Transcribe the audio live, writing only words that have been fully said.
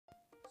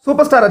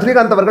Super star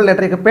Rajinikanth அவர்கள்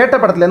நேற்றைக்கு பேட்ட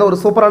படத்துலேருந்து ஒரு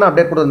சூப்பரான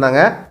அப்டேட்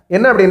கொடுத்துருந்தாங்க.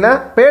 என்ன அப்படின்னா,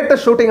 பேட்ட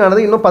ஷூட்டிங் ஆனது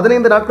இன்னும்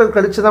 15 நாட்கள்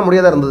கழிச்சு தான்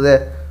முடியாத இருந்தது.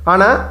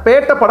 ஆனால்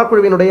பேட்ட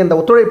படக்குழுவினுடைய இந்த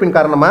ஒத்துழைப்பின்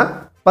காரணமாக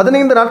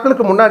 15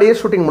 நாட்களுக்கு முன்னாடியே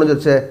ஷூட்டிங்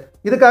முடிஞ்சிருச்சு.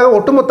 இதுக்காக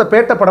ஒட்டுமொத்த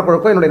பேட்ட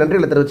படக்குழுக்கும் என்னுடைய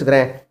நன்றிகளை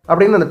தெரிவிச்சுக்கிறேன்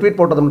அப்படின்னு அந்த ட்வீட்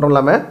போட்டது மட்டும்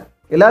இல்லாமல்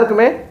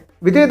எல்லாருக்குமே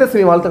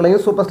விஜயதசமி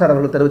வாழ்த்துக்களையும் சூப்பர் ஸ்டார்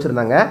அவர்கள்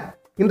தெரிவிச்சிருந்தாங்க.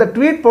 இந்த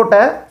ட்வீட் போட்ட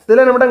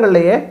சில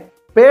நிமிடங்கள்லேயே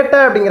பேட்ட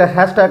அப்படிங்கிற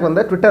ஹேஷ்டேக்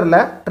வந்து ட்விட்டரில்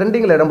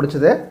ட்ரெண்டிங்கில் இடம்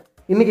பிடிச்சது.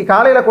 இன்றைக்கி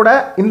காலையில் கூட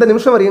இந்த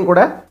நிமிஷம் வரையும்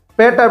கூட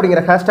பேட்டா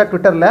அப்படிங்கிற ஹேஷ்டாக்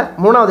ட்விட்டரில்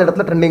 3வது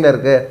இடத்துல ட்ரெண்டிங்கில்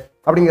இருக்குது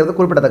அப்படிங்கிறது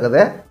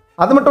குறிப்பிடத்தக்கது.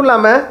 அது மட்டும்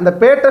இல்லாமல் இந்த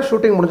பேட்டா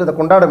ஷூட்டிங் முடிஞ்சதை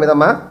கொண்டாடும்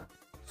விதமாக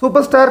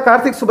சூப்பர் ஸ்டார்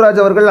கார்த்திக்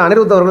சுப்ராஜ் அவர்கள்,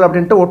 அனிருத் அவர்கள்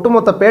அப்படின்ட்டு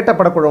ஒட்டுமொத்த பேட்ட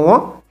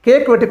படக்குழுவும்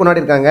கேக் வெட்டி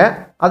கொண்டாடிருக்காங்க.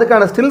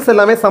 அதுக்கான ஸ்டில்ஸ்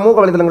எல்லாமே சமூக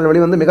வலைதளங்கள்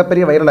வெளிவந்து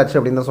மிகப்பெரிய வைரல் ஆச்சு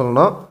அப்படின்னு தான்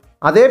சொல்லணும்.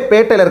 அதே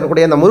பேட்டையில்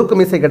இருக்கக்கூடிய அந்த முறுக்கு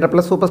மீசை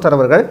கெட்டப்பில் சூப்பர் ஸ்டார்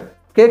அவர்கள்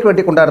கேக்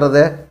வெட்டி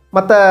கொண்டாடுறது,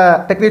 மற்ற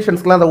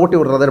டெக்னீஷியன்ஸ்க்குலாம் அதை ஊட்டி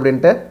விடுறது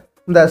அப்படின்ட்டு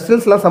இந்த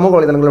ஸ்டில்ஸ்லாம் சமூக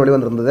வலைதளங்கள்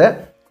வெளிவந்திருந்தது.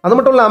 அது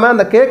மட்டும் இல்லாமல்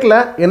அந்த கேக்கில்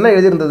என்ன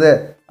எழுதியிருந்தது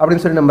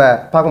அப்படின்னு சொல்லி நம்ம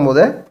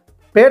பார்க்கும்போது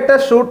பேட்ட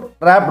ஷூட்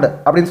ராப்டு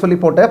அப்படின்னு சொல்லி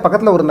போட்டு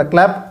பக்கத்தில் ஒரு இந்த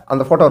கிளாப்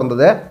அந்த ஃபோட்டோ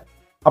இருந்தது.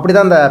 அப்படி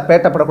தான் அந்த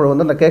பேட்ட படக்குழு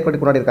வந்து இந்த கேக் வெட்டி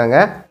கொண்டாடிருக்காங்க.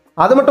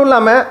 அது மட்டும்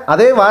இல்லாமல்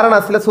அதே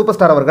வாரணாசியில் சூப்பர்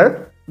ஸ்டார் அவர்கள்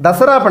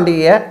தசரா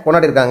பண்டிகையை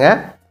கொண்டாடிருக்காங்க.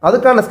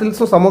 அதுக்கான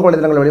ஸ்டில்ஸும் சமூக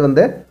வலைதளங்கள்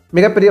வெளிவந்து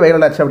மிகப்பெரிய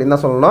வைரல் ஆச்சு அப்படின்னு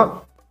தான் சொல்லணும்.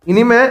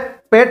 இனிமேல்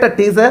பேட்ட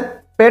டீசர்,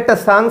 பேட்ட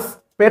சாங்ஸ்,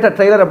 பேட்ட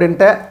ட்ரெய்லர்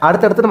அப்படின்ட்டு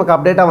அடுத்தடுத்து நமக்கு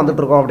அப்டேட்டாக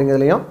வந்துட்டு இருக்கோம்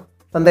அப்படிங்கிறதுலையும்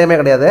சந்தேகமே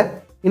கிடையாது.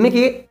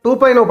 இன்றைக்கி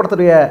 2.0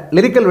 படத்துடைய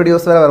லிரிக்கல்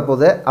வீடியோஸ் வேறு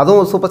வரப்போகுது.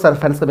 அதுவும் சூப்பர் ஸ்டார்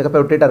ஃபேன்ஸ்க்கு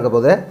மிகப்பெரிய ட்ரீட்டாக இருக்க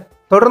போகுது.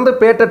 தொடர்ந்து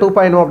பேட்ட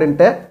 2.0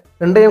 அப்படின்ட்டு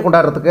ரெண்டையும்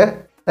கொண்டாடுறதுக்கு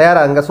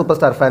தயாராகுங்க சூப்பர்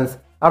ஸ்டார் ஃபேன்ஸ்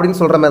அப்படின்னு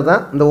சொல்கிற மாதிரி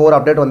தான் இந்த ஒவ்வொரு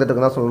அப்டேட் வந்துட்டு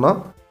இருக்குன்னு தான் சொல்லணும்.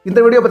 இந்த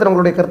வீடியோ பற்றி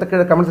உங்களுடைய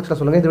கருத்துக்கு கமெண்ட் செக்ஷனில்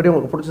சொல்லுங்கள். இந்த வீடியோ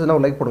உங்களுக்கு பிடிச்சதுன்னா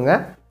ஒரு லைக் போடுங்க.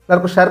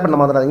 எல்லாருக்கும் ஷேர் பண்ண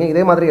மாதிரிங்க.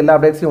 இதே மாதிரி எல்லா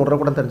அப்டேட்ஸையும்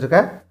உடனுக்குடன் தெரிஞ்சுக்க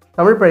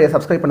தமிழ் பழைய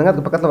சப்ஸ்கிரைப் பண்ணுங்கள்.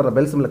 அதுக்கு பக்கத்தில் வர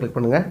பெல் சிம்மில் கிளிக்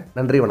பண்ணுங்கள்.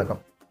 நன்றி,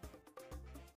 வணக்கம்.